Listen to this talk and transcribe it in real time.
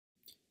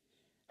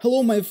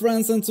Hello my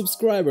friends and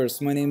subscribers,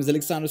 my name is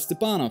Alexander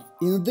Stepanov.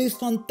 In this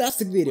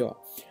fantastic video,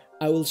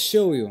 I will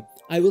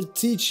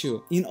teach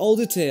you in all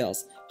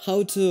details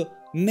how to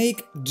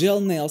make gel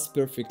nails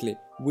perfectly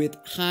with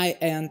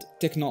high-end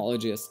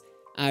technologies.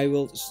 I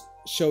will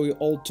show you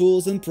all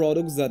tools and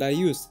products that I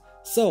use.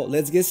 So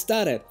let's get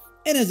started.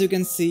 And as you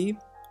can see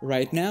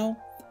right now,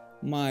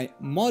 my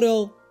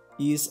model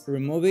is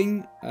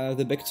removing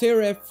the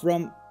bacteria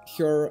from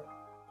her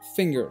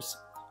fingers.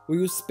 We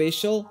use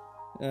special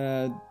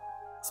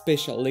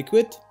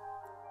liquid,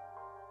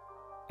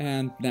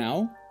 and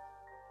now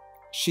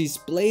she's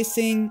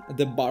placing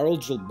the barrel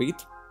drill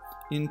bit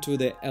into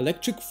the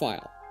electric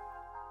file.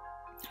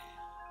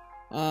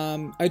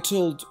 I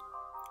told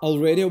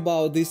already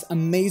about this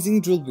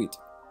amazing drill bit,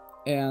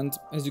 and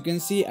as you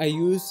can see I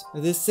use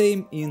the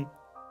same in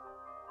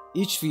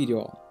each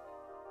video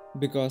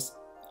because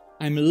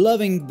I'm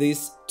loving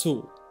this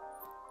tool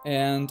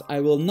and I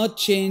will not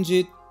change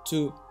it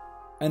to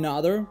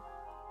another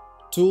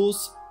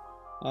tools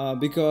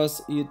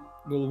because it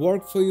will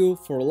work for you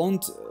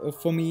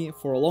for me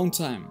for a long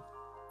time.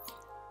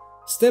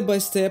 Step by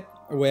step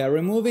we are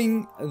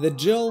removing the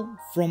gel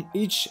from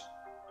each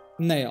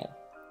nail,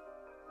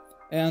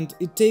 and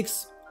it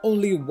takes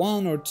only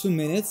 1 or 2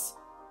 minutes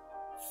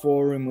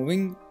for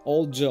removing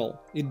all gel.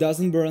 It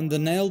doesn't burn the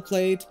nail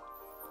plate,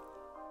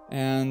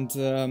 and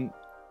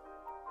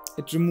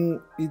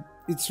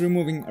it's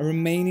removing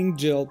remaining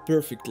gel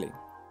perfectly.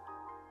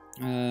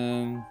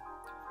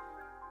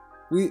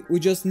 We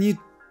just need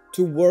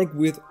to work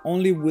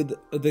only with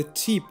the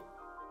tip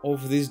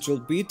of this drill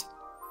bit,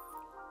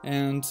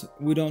 and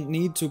we don't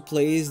need to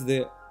place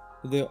the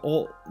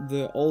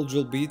old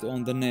drill bit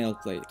on the nail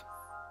plate.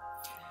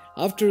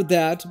 After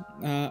that,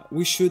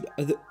 we should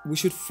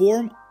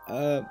form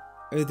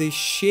the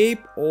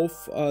shape of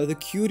the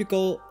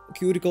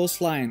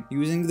cuticles line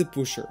using the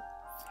pusher.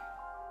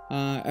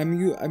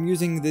 I'm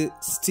using the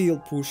steel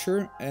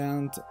pusher,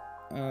 and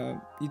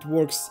it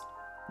works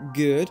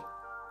good.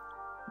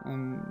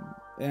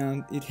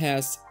 And it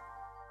has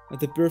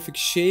the perfect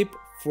shape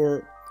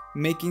for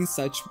making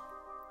such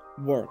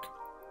work.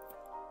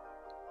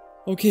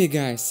 Okay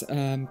guys,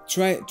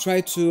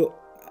 try to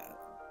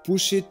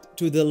push it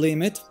to the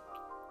limit,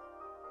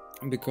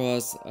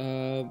 because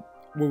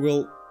we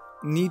will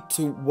need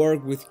to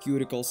work with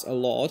cuticles a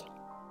lot,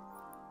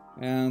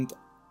 and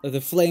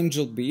the flame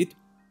drill bit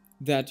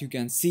that you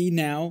can see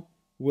now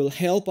will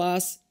help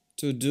us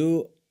to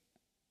do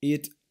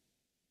it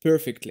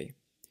perfectly.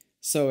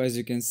 So as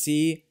you can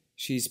see,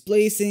 she's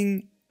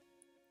placing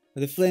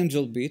the flame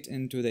drill bit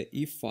into the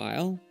E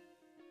file,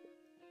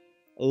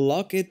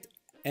 lock it,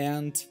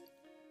 and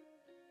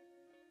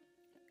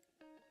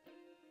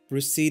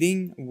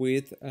proceeding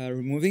with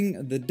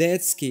removing the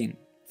dead skin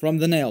from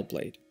the nail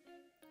plate.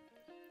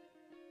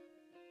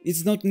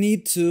 It's not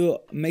need to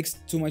make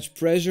too much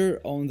pressure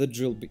on the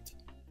drill bit.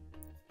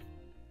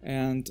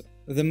 And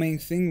the main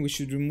thing, we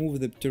should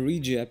remove the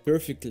pterygia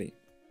perfectly.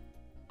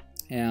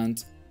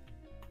 And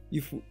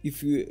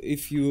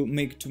if you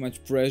make too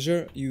much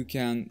pressure, you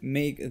can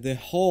make the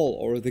hole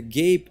or the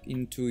gape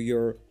into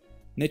your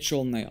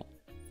natural nail.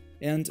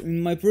 And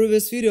in my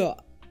previous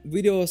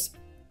videos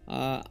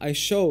I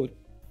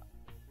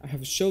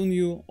have shown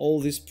you all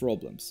these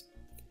problems.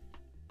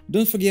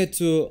 Don't forget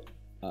to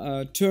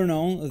turn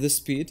on the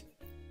speed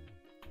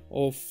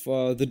of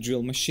the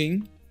drill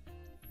machine,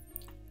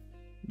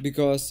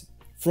 because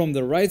from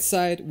the right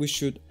side we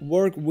should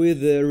work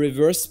with the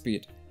reverse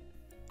speed,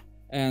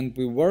 and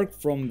we work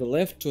from the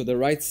left to the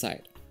right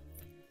side.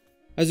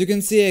 As you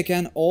can see, I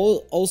can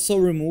also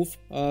remove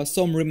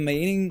some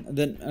remaining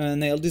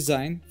nail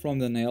design from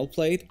the nail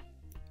plate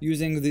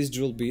using this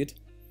drill bit,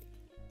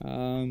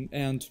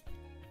 and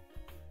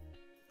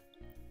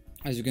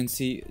as you can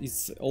see,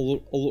 it's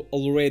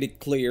already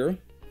clear.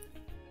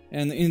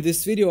 And in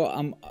this video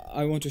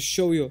I want to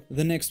show you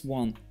the next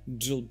one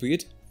drill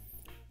bit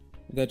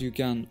that you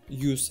can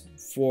use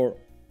for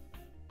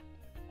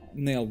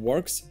nail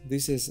works.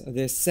 This is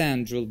the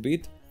sand drill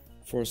bit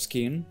for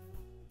skin.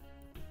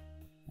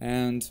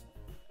 And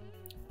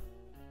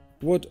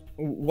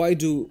why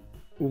do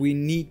we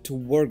need to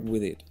work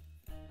with it?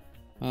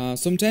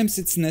 Sometimes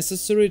it's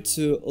necessary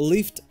to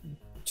lift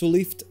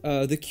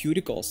the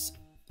cuticles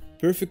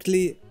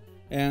perfectly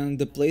and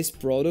the place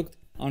product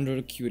under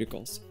the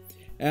cuticles.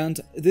 And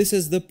this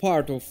is the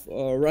part of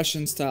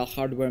Russian style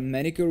hardware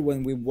manicure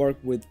when we work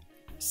with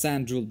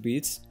sand drill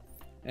bits.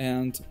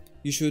 And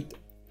you should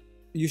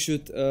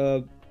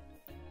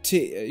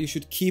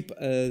keep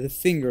the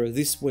finger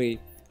this way,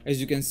 as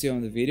you can see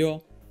on the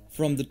video,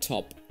 from the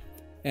top,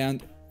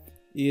 and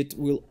it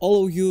will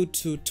allow you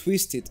to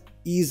twist it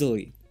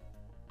easily.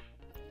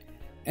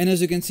 And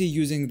as you can see,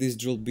 using this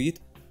drill bit,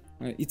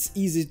 it's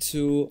easy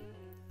to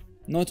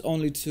not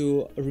only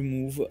to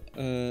remove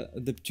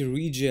the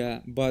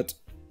pterygia, but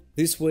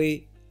this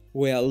way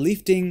we are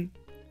lifting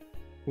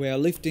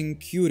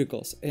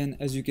cuticles. And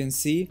as you can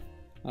see,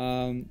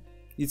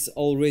 it's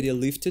already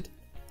lifted.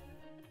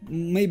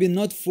 Maybe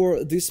not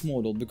for this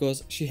model,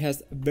 because she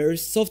has very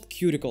soft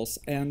cuticles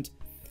and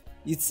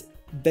it's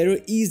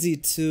very easy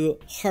to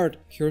hurt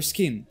her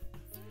skin.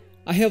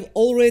 I have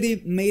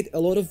already made a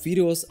lot of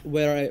videos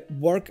where I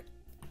work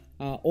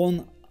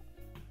on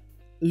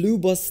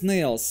Luba's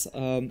nails.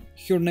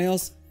 Her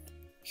nails,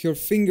 her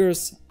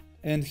fingers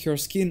and her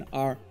skin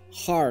are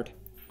hard,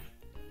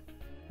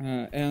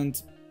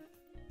 and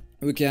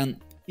we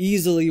can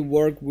easily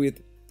work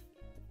with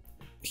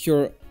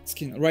her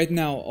skin. Right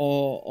now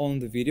on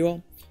the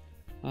video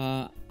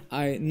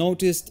I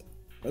noticed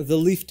the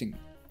lifting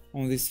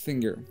on this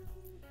finger,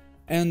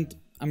 and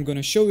I'm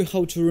gonna show you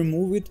how to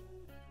remove it.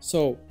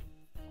 So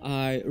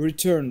I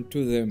return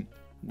to the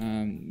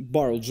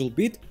barrel drill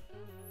bit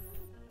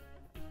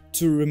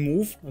to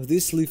remove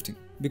this lifting,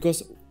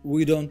 because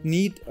we don't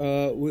need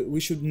we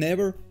should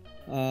never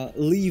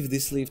leave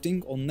this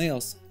lifting on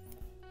nails,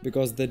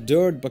 because the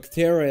dirt,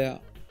 bacteria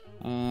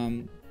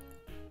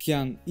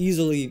can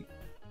easily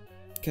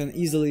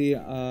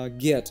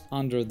get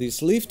under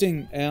this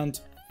lifting, and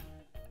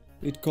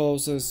it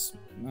causes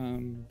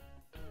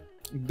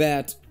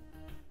bad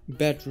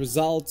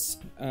results.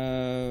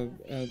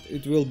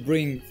 It will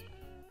bring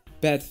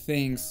bad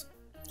things,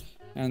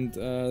 and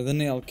the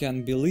nail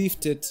can be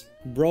lifted,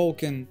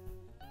 broken,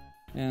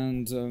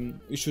 and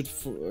you should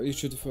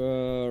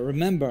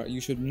remember, you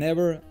should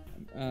never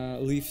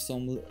leave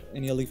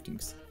any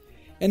liftings.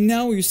 And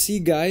now you see,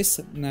 guys,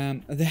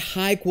 the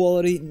high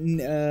quality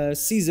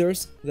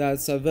scissors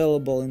that's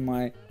available in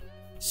my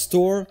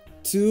store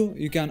too.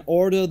 You can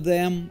order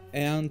them,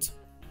 and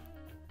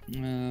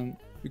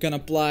you can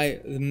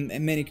apply the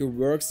manicure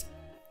works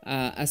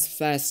as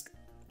fast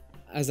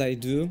as I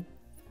do.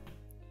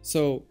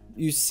 So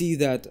you see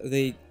that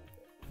they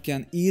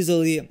can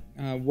easily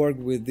work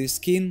with the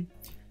skin.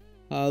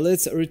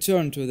 Let's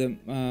return to the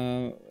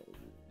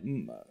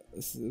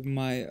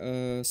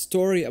my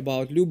story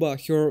about Luba.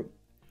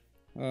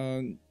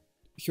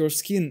 Her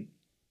skin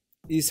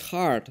is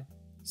hard,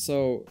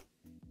 so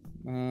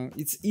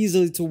it's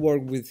easily to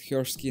work with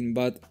her skin.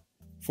 But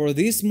for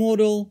this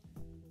model,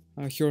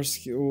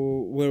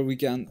 where we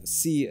can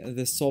see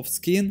the soft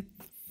skin,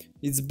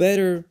 it's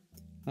better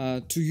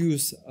to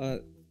use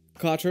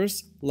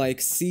cutters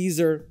like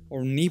scissor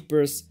or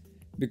nippers,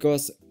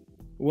 because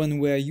when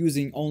we are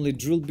using only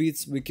drill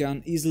bits, we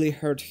can easily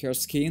hurt her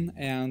skin,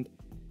 and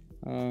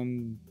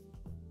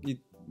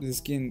the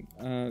skin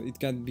it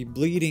can be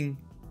bleeding.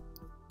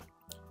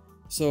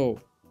 So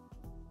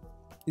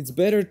it's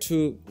better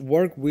to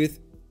work with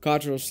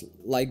cutters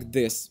like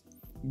this,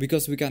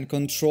 because we can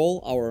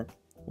control our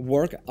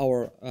work,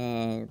 our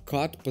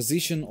cut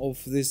position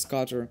of this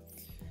cutter.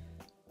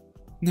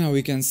 Now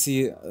we can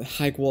see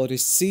high quality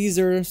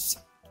scissors.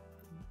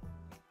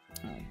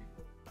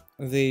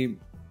 They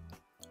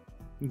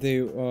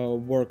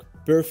work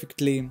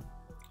perfectly,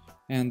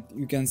 and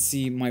you can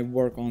see my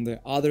work on the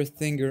other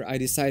finger. I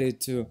decided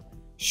to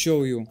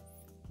show you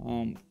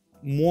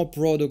more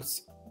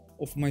products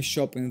of my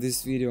shop in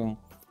this video.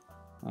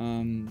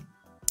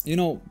 You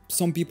know,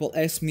 some people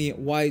ask me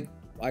why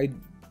I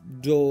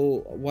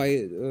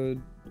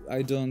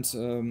don't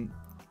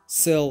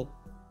sell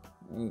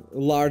a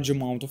large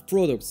amount of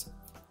products.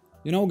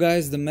 You know,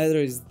 guys, the matter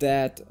is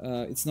that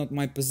it's not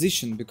my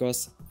position,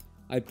 because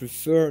I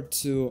prefer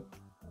to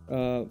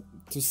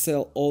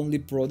sell only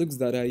products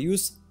that I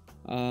use,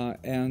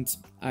 and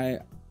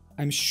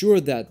I'm sure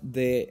that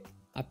they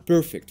are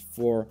perfect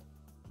for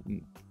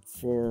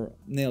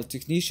nail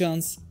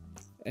technicians,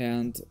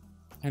 and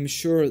I'm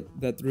sure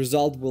that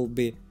result will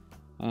be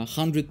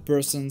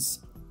 100%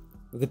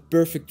 the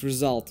perfect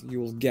result you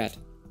will get.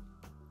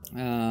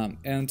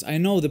 And I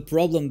know the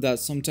problem that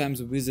sometimes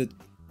we visit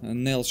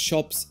nail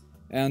shops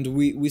and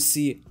we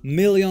see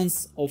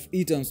millions of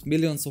items,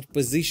 millions of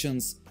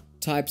positions,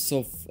 types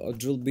of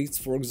drill bits,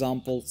 for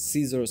example,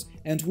 scissors,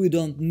 and we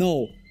don't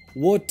know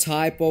what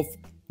type of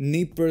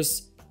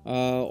nippers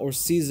or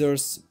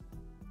scissors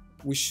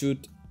we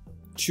should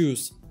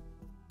choose.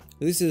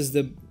 This is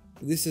the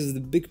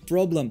big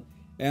problem.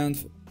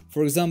 And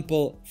for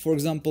example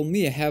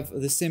me, I have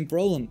the same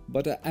problem,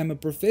 but I'm a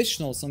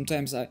professional.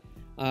 Sometimes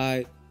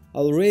I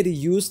already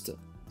used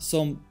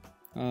some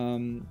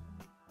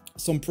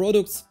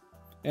products,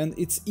 and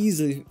it's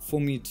easy for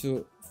me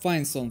to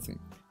find something.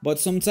 But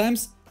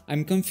sometimes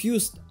I'm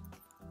confused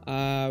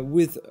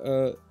with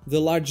the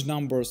large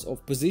numbers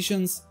of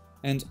positions,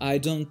 and I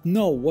don't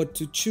know what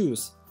to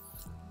choose.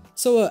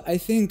 So I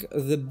think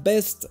the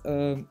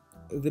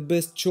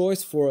best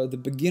choice for the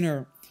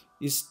beginner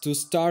is to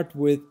start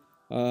with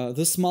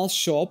the small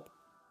shop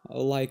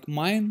like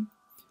mine.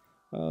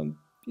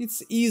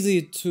 It's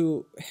easy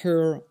to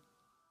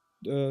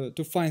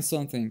find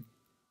something,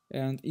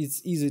 and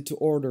it's easy to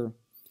order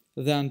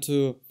than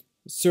to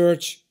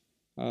search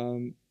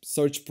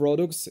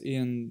products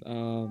in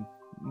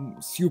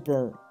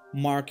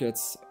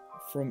supermarkets,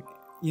 from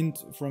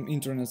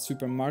internet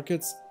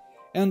supermarkets,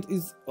 and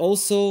it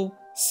also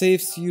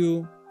saves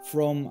you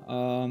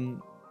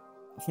from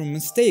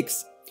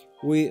mistakes.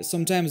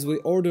 Sometimes we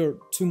order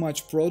too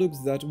much products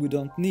that we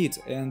don't need,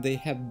 and they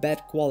have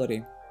bad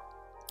quality.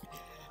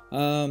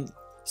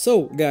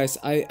 So guys,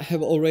 I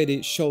have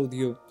already showed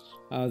you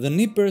the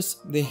nippers.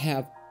 They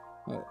have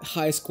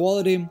highest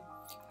quality,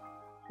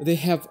 they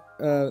have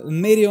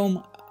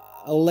medium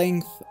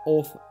length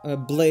of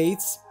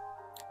blades,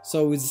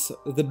 so it's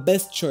the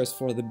best choice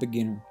for the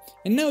beginner.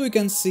 And now you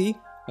can see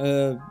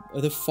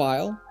the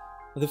file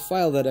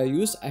that I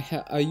use.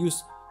 I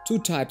use two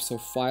types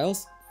of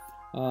files,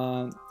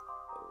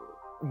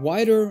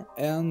 wider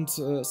and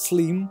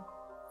slim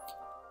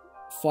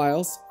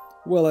files.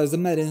 Well, as a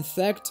matter of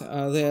fact,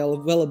 they are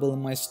available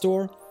in my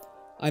store.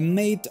 I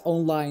made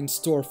online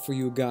store for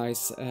you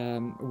guys,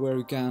 where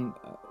you can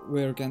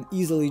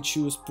easily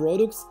choose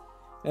products,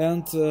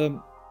 and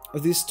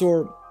this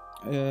store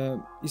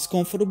is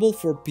comfortable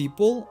for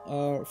people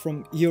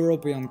from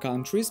European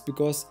countries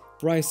because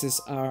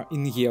prices are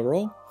in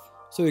euro,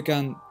 so you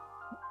can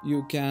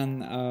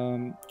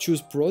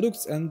choose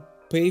products and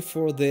pay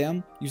for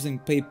them using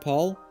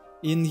PayPal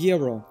in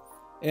euro.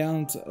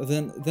 And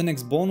then the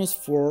next bonus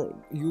for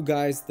you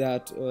guys,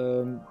 that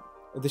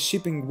the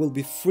shipping will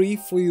be free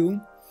for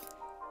you,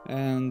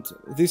 and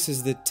this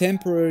is the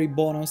temporary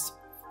bonus.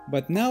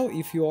 But now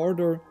if you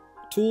order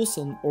tools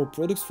or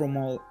products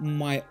from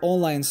my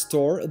online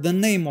store, the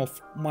name of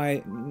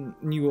my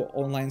new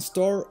online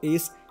store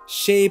is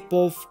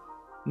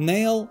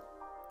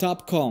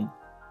shapeofnail.com.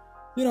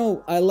 You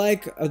know, I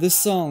like the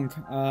song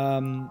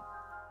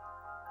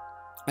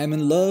I'm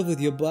in love with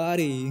your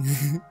body.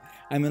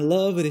 I'm in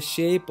love with the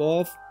shape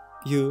of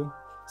you.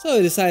 So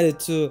I decided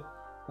to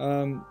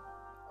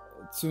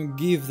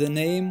give the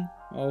name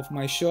of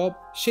my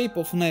shop Shape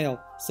of Nail,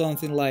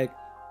 something like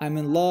I'm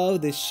in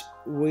love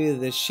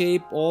with the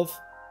shape of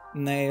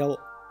nail.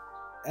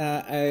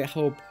 I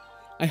hope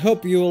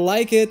you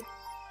like it.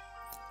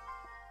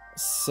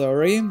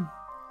 Sorry,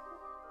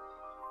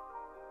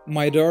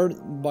 my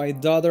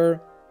daughter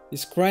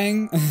is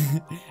crying.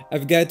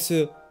 I've got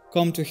to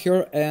come to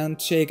her and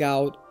check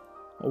out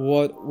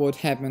what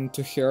happened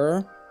to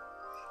her.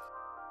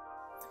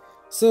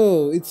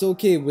 So it's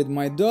okay with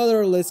my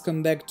daughter. Let's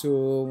come back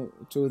to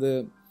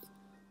the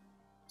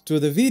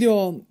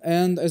video.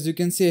 And as you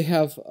can see, I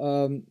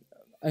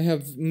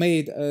have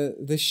made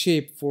the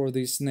shape for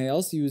these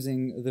nails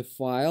using the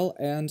file,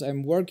 and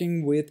I'm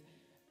working with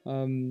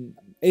not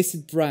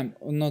acid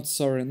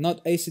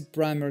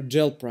primer,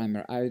 gel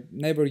primer. I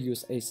never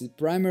use acid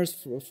primers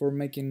for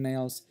making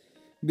nails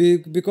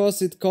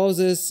because it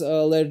causes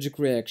allergic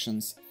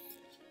reactions.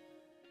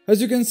 As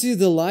you can see,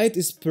 the light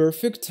is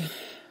perfect.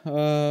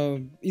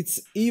 It's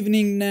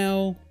evening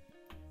now,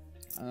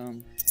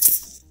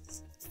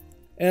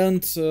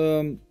 and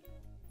the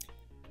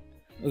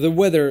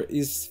weather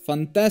is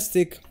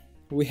fantastic.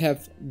 We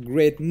have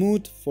great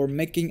mood for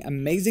making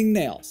amazing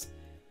nails.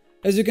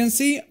 As you can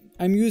see,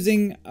 I'm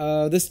using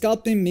the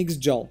sculpting mix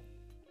gel,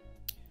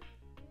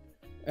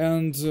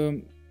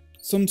 and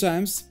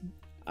sometimes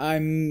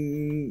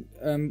I'm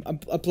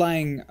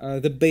applying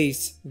the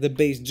base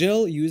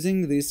gel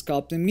using this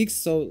sculpting mix.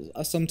 So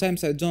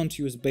sometimes I don't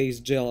use base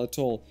gel at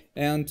all,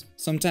 and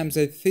sometimes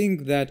I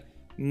think that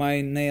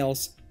my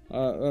nails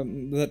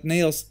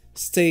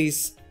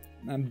stays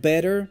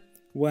better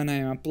when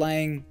I'm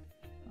applying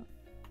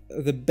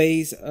the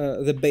base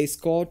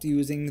coat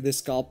using the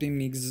sculpting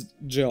mix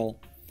gel.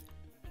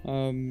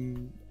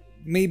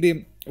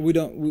 Maybe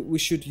we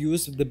should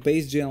use the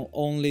base gel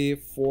only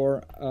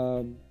for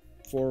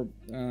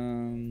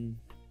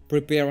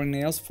preparing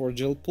nails for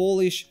gel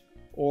polish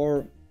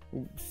or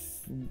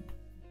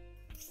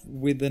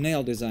with the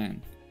nail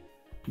design,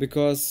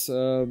 because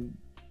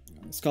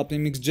sculpting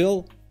mix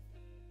gel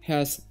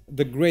has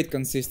the great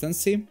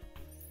consistency,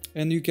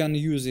 and you can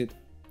use it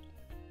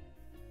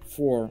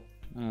for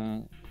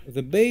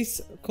the base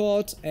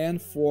coat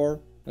and for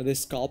the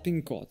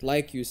sculpting coat,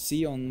 like you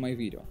see on my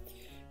video.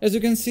 As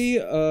you can see,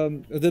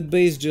 the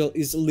base gel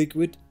is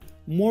liquid,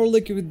 more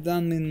liquid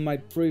than in my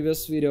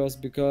previous videos,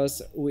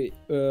 because we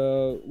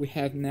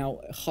have now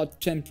a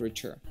hot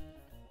temperature.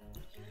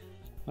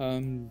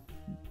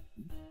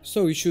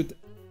 So you should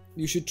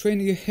train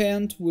your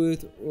hand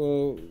with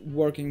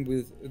working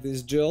with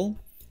this gel,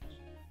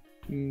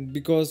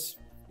 because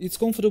it's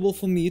comfortable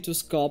for me to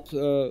sculpt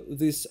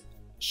these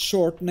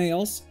short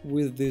nails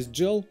with this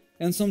gel,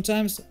 and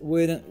sometimes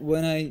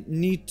when I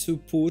need to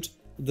put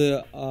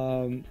the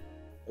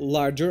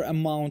larger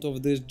amount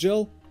of this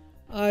gel,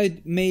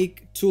 I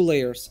make two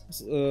layers.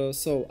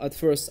 So at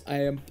first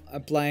I am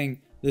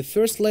applying the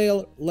first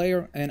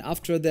layer, and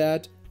after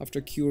that, after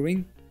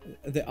curing,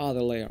 the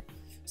other layer.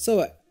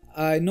 So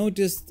I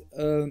noticed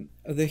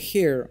the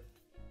hair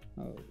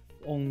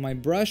on my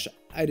brush.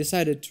 I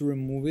decided to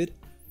remove it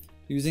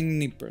using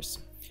nippers.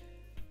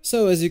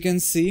 So as you can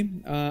see,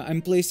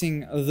 I'm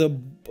placing the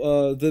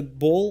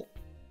ball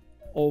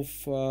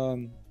of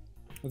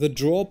the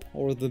drop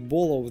or the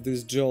ball of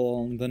this gel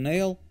on the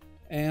nail,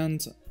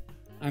 and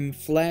I'm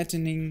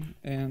flattening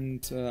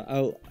and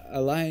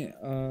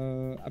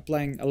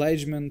applying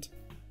alignment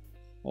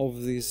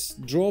of this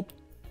drop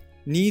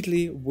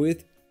neatly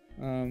with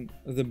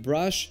the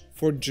brush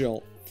for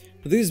gel.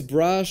 This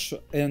brush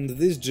and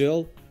this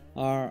gel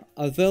are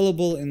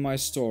available in my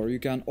store. You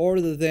can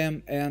order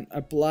them and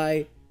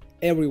apply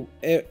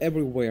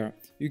everywhere.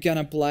 You can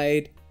apply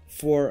it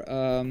for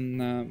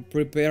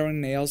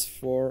preparing nails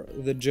for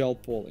the gel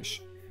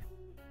polish.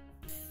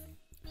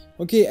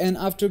 Okay, and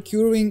after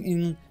curing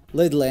in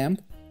LED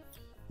lamp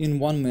in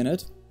 1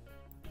 minute,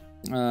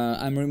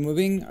 I'm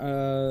removing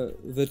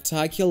the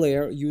tacky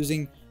layer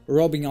using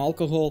rubbing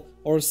alcohol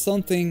or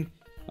something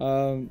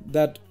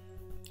that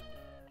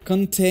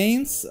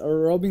contains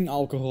rubbing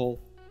alcohol.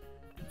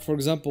 For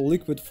example,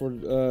 liquid for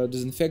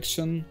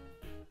disinfection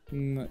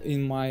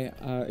in my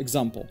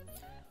example.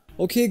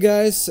 Okay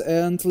guys,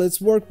 and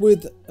let's work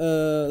with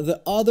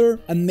the other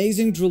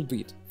amazing drill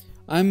bit.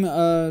 I'm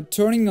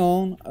turning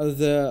on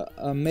the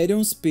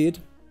medium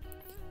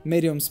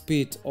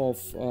speed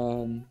of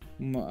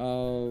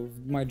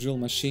my drill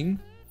machine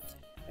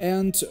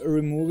and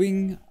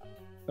removing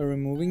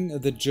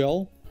the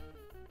gel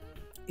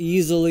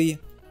easily,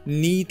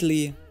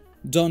 neatly.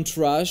 Don't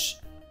rush.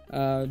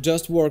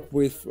 Just work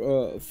with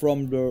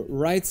from the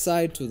right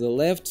side to the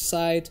left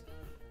side.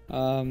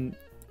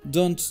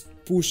 Don't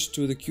push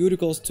to the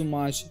cuticles too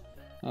much,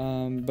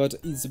 but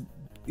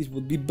it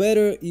would be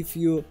better if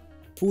you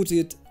put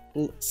it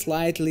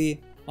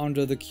slightly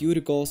under the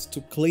cuticles to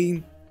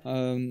clean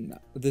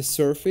the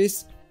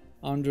surface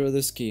under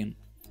the skin.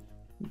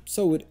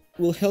 So it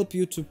will help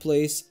you to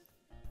place,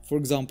 for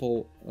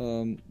example,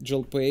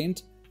 gel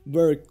paint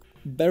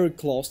very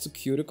close to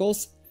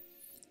cuticles.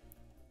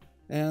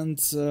 And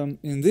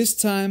in this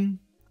time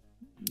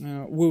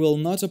we will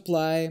not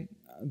apply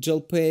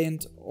gel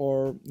paint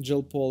or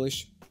gel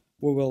polish.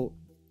 We will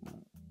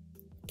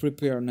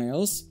prepare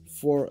nails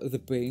for the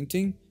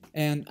painting,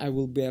 and I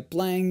will be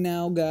applying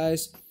now,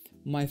 guys,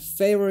 my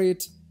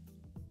favorite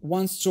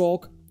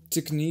one-stroke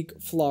technique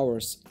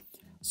flowers.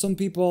 Some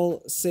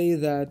people say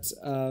that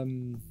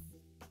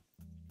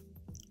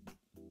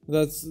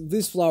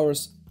these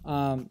flowers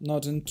are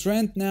not in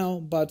trend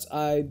now, but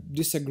I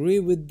disagree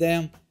with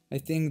them. I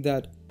think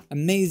that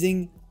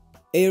amazing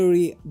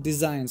airy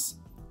designs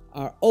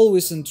are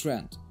always in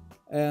trend,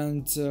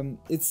 and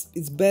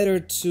it's better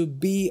to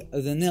be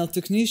the nail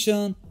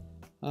technician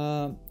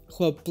who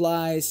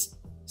applies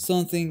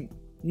something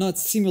not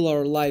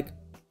similar like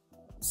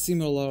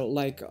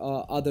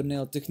other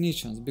nail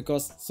technicians,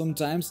 because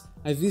sometimes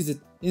I visit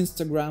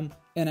Instagram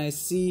and I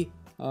see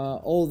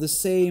all the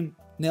same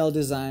nail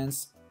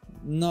designs,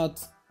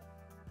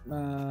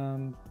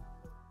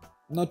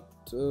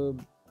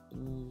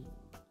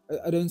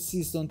 I don't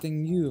see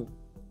something new.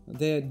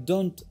 They're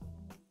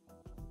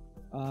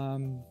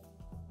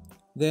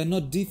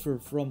not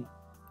different from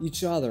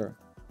each other.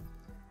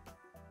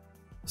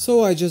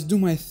 So I just do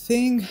my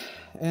thing,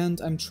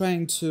 and I'm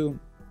trying to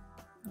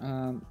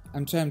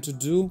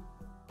do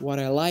what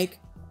I like,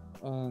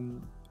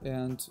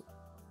 and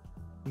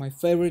my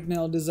favorite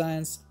nail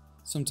designs.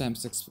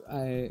 Sometimes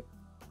I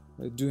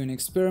doing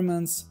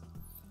experiments,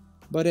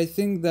 but I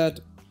think that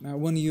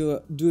when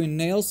you're doing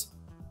nails,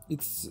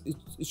 it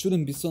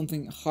shouldn't be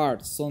something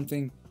hard,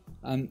 something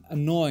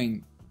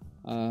annoying,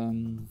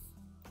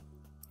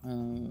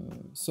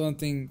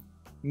 something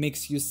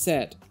makes you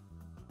sad.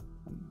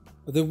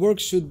 The work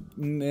should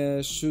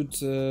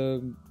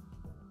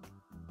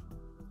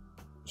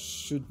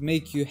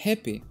make you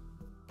happy,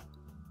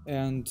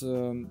 and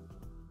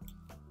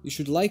you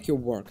should like your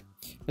work.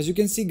 As you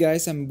can see,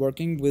 guys, I'm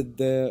working with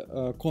the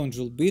cone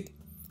drill bit,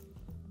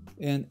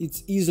 and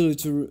it's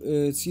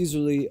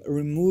easily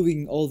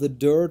removing all the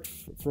dirt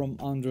from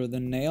under the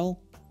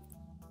nail.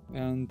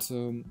 And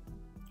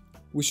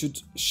we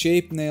should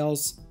shape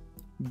nails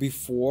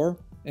before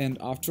and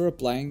after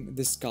applying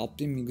the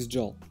sculpting mix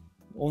gel.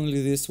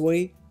 Only this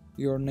way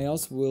your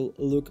nails will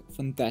look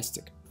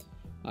fantastic.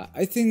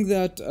 I think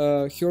that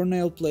her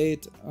nail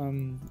plate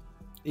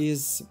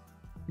is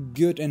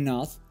good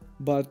enough,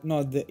 but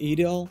not the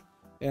ideal,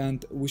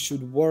 and we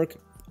should work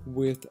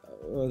with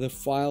the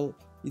file.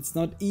 It's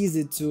not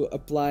easy to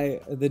apply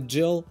the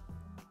gel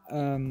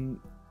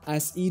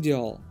as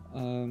ideal.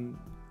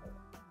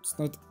 It's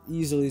not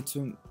easily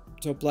to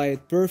apply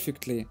it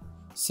perfectly,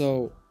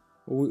 so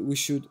we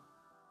should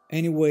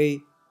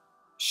anyway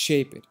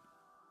shape it.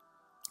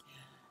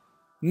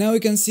 Now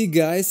you can see,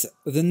 guys,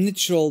 the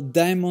natural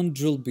diamond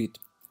drill bit.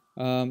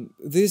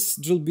 This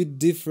drill bit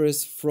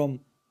differs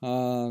from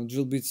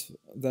drill bits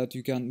that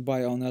you can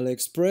buy on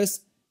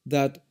AliExpress,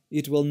 that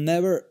it will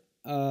never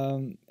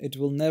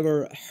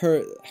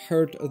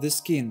hurt the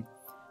skin,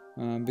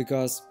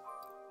 because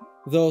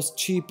those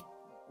cheap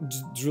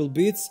drill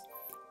bits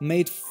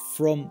made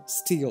from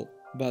steel,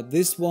 but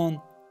this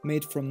one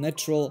made from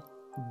natural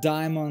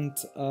diamond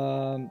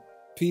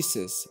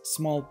pieces,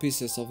 small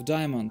pieces of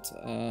diamond,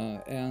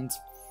 and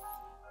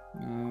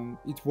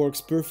it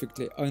works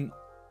perfectly.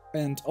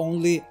 And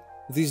only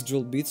these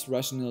drill bits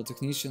Russian nail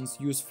technicians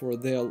use for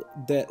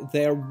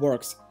their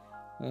works.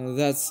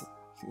 That's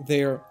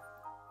their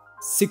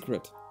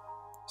secret.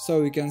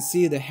 So you can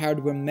see the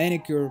hardware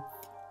manicure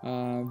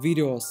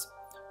videos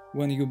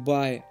when you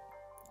buy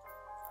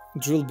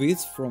drill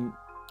bits from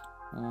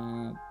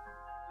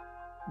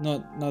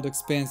not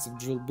expensive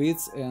drill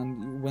bits,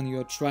 and when you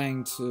are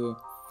trying to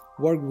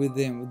work with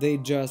them, they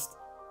just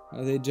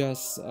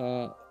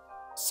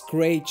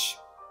scratch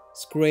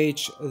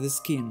the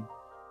skin.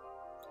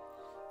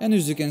 And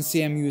as you can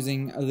see, I'm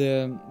using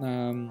the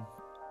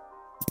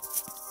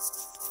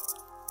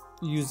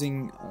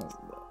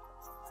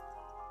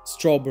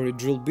strawberry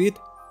drill bit,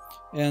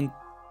 and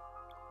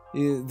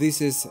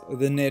this is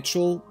the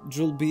natural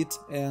drill bit,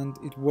 and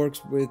it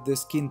works with the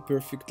skin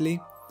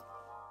perfectly.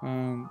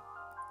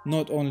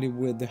 Not only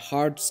with the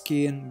hard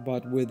skin,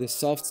 but with the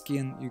soft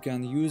skin. You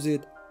can use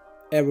it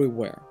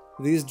everywhere.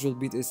 This drill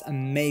bit is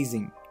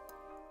amazing,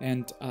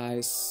 and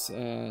I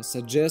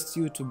suggest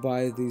you to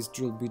buy this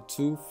drill bit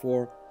too,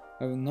 for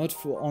not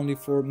only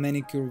for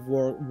manicure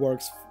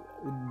works,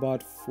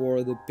 but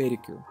for the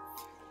pedicure.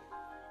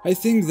 I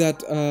think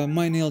that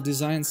my nail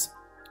designs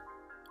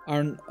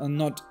are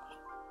not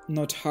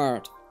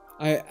hard.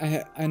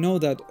 I know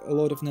that a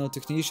lot of nail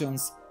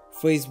technicians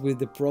face with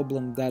the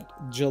problem that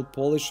gel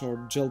polish or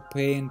gel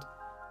paint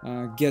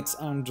gets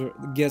on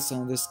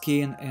the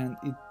skin, and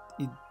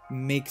it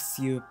makes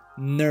you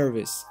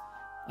nervous.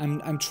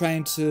 I'm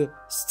trying to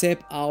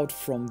step out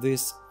from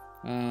this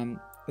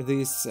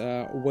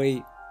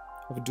way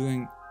of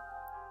doing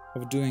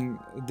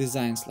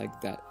designs like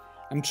that.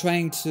 I'm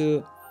trying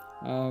to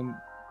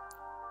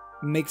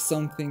make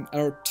something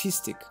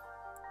artistic,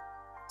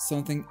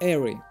 something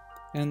airy,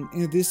 and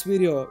in this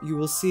video you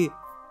will see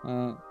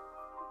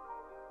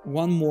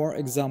one more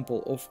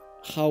example of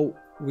how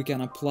we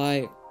can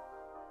apply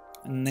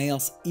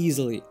nails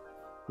easily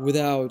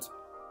without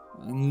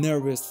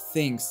nervous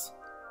things,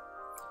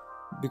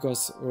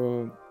 because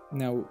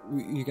now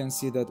you can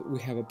see that we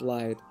have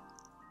applied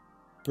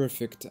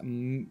perfect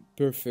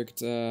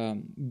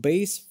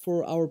base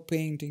for our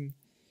painting.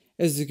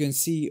 As you can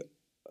see,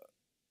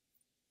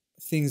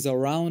 things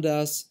around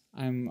us,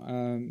 I'm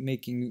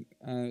making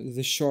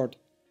the shot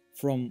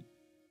from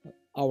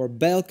our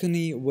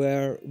balcony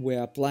where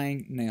we're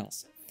applying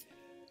nails.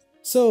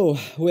 So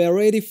we are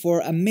ready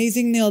for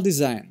amazing nail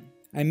design.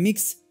 I'm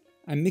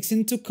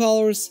mixing two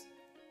colors,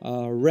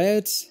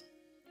 red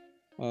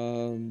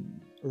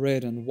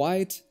and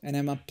white, and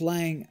I'm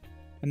applying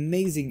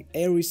amazing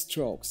airy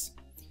strokes.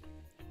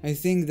 I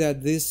think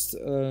that these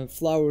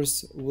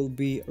flowers will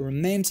be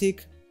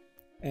romantic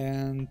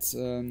and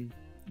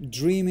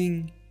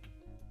dreaming.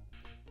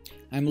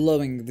 I'm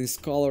loving these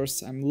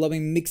colors. I'm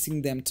loving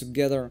mixing them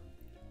together,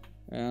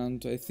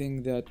 and I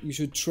think that you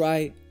should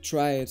try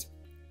it.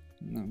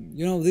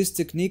 You know, this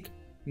technique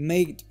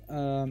made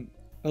for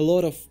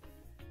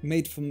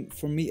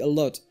me a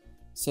lot.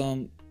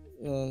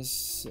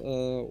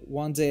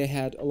 One day I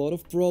had a lot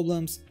of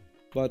problems,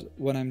 but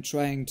when I'm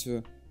trying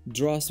to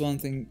draw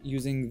something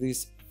using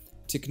this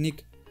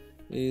technique,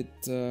 it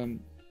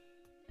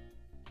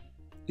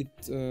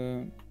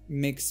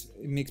makes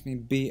me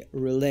be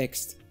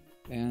relaxed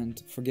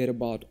and forget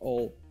about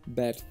all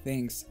bad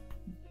things,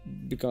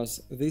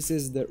 because this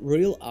is the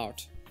real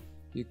art.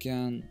 You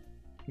can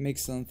make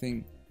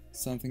something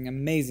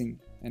amazing,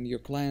 and your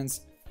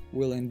clients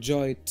will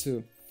enjoy it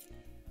too.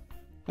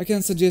 I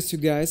can suggest you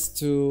guys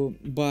to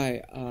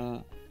buy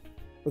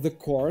the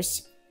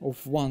course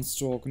of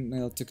one-stroke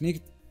nail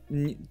technique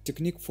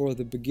for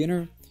the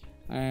beginner.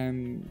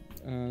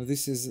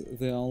 This is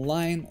the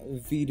online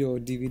video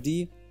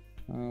DVD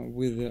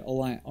with the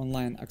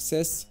online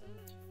access,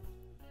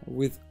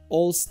 with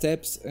all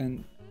steps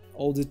and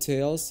all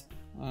details.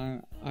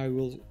 I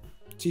will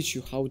teach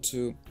you how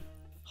to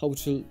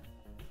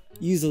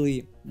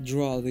easily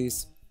draw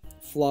these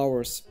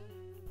flowers,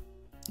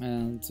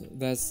 and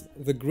that's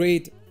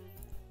great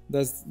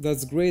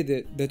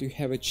that you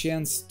have a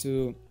chance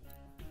to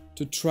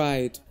try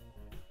it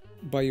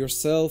by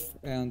yourself.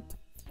 And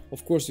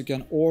of course you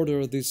can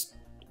order this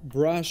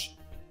brush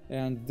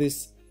and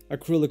this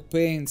acrylic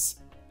paints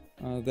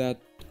that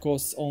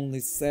costs only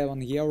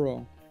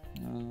 €7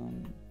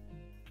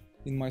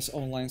 in my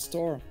online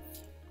store.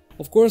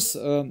 Of course,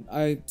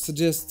 I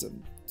suggest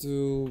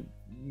to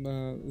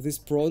these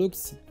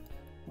products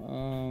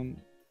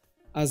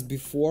as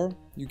before.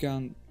 You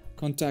can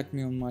contact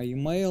me on my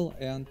email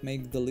and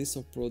make the list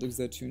of products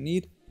that you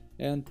need.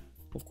 And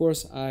of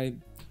course, I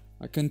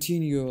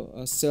continue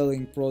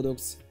selling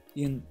products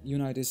in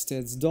United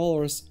States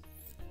dollars,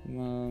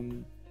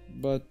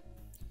 but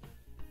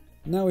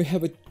now we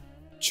have a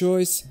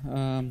choice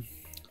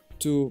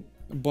to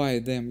buy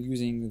them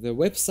using the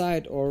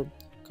website or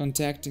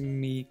contacting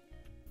me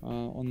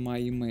on my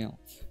email.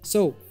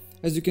 So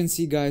as you can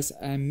see, guys,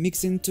 I'm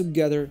mixing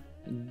together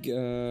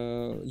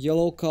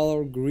yellow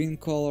color, green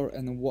color,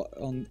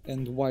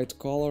 and white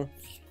color,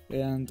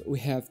 and we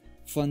have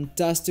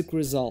fantastic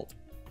result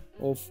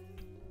of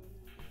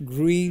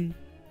green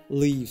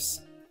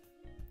leaves.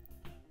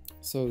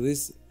 So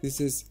this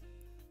is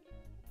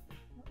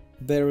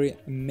very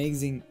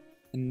amazing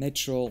and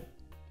natural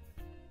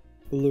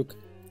look.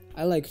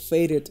 I like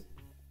faded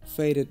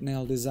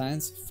nail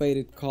designs,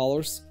 faded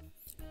colors.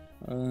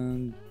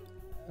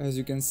 As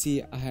you can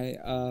see, I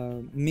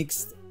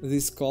mixed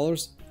these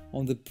colors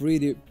on the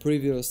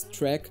previous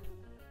track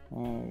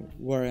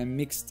where I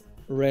mixed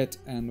red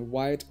and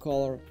white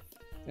color,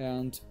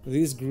 and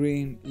this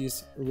green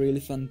is really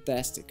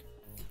fantastic.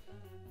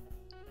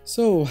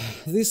 So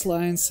these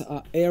lines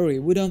are airy,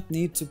 we don't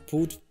need to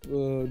put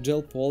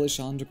gel polish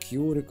under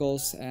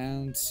cuticles,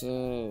 and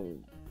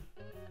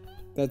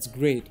that's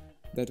great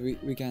that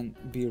we can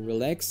be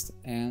relaxed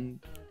and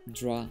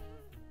draw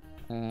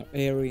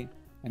airy,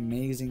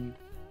 amazing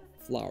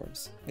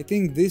flowers. I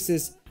think this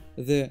is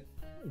the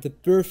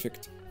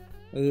perfect,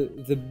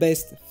 the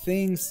best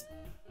things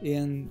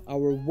in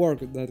our work,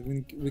 that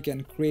we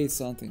can create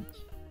something,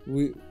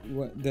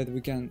 that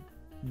we can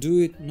do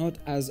it not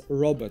as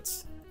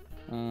robots,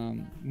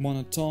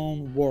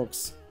 monotone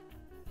works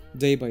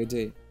day by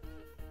day,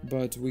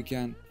 but we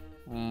can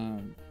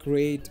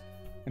create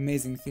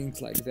amazing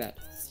things like that.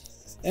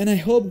 And I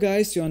hope,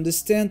 guys, you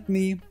understand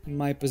me,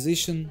 my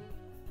position,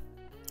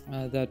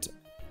 that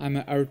I'm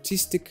an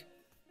artistic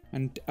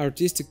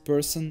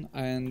person,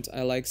 and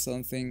I like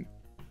something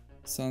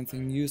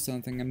new,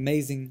 something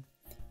amazing.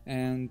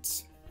 And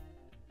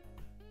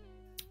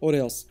what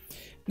else?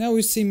 Now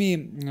you see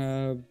me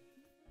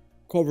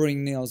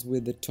covering nails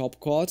with the top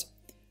coat,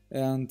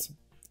 and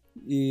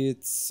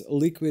it's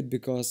liquid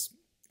because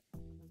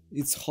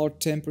it's hot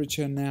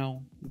temperature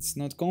now. It's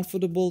not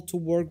comfortable to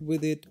work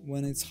with it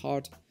when it's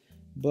hot,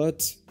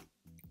 but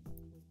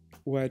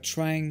we're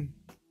trying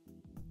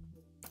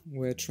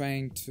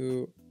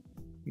to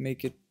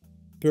make it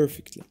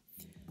perfectly.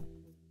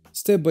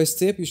 Step by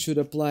step, you should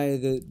apply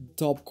the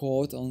top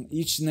coat on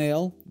each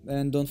nail,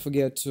 and don't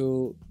forget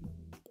to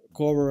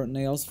cover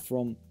nails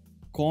from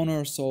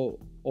corners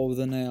of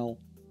the nail,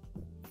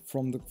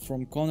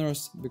 from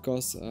corners,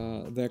 because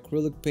the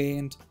acrylic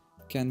paint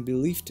can be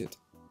lifted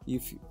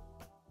if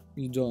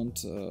you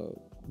don't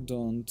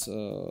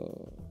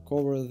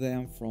cover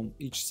them from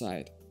each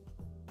side.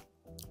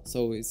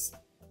 So it's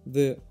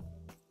the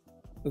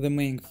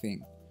main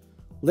thing.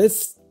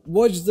 Let's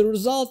watch the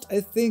result. I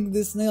think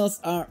these nails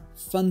are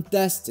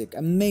fantastic,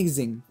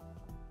 amazing.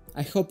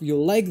 I hope you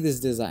like this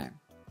design.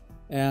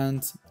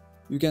 And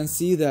you can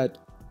see that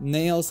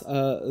nails,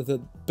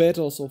 the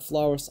petals of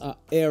flowers are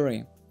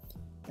airy,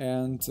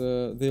 and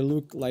they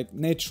look like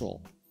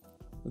natural.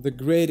 The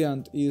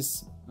gradient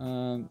is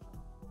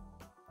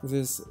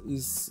this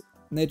is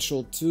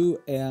natural too,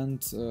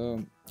 and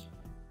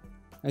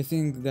I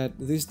think that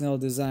this nail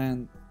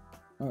design,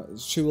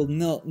 she will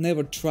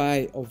never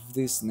try of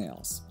these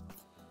nails.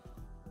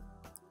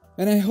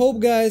 And I hope,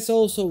 guys,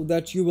 also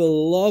that you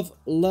will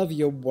love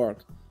your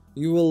work.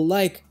 You will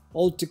like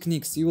all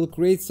techniques. You will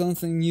create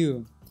something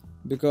new,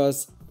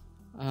 because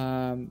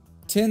 10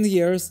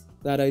 years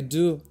that I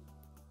do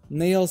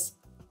nails,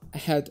 I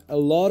had a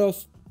lot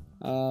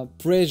of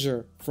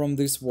pressure from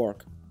this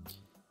work.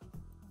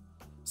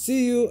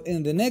 See you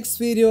in the next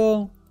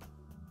video.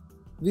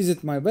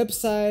 Visit my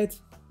website,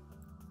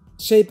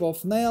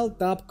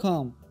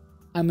 shapeofnail.com.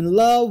 I'm in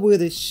love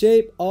with the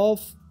shape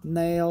of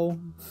nail.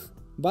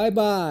 Bye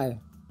bye.